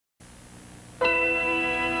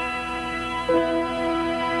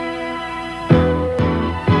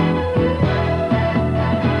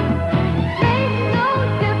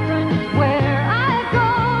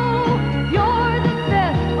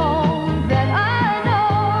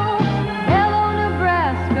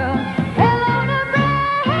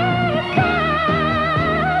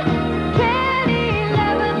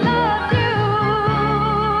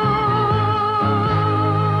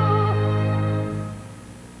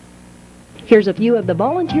Here's a few of the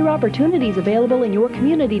volunteer opportunities available in your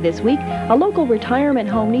community this week. A local retirement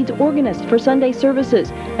home needs organists for Sunday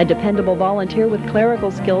services. A dependable volunteer with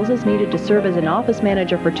clerical skills is needed to serve as an office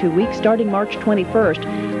manager for 2 weeks starting March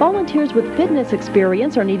 21st. Volunteers with fitness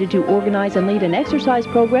experience are needed to organize and lead an exercise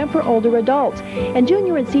program for older adults. And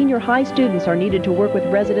junior and senior high students are needed to work with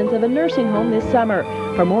residents of a nursing home this summer.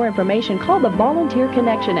 For more information, call the Volunteer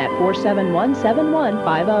Connection at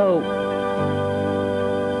 471-7150.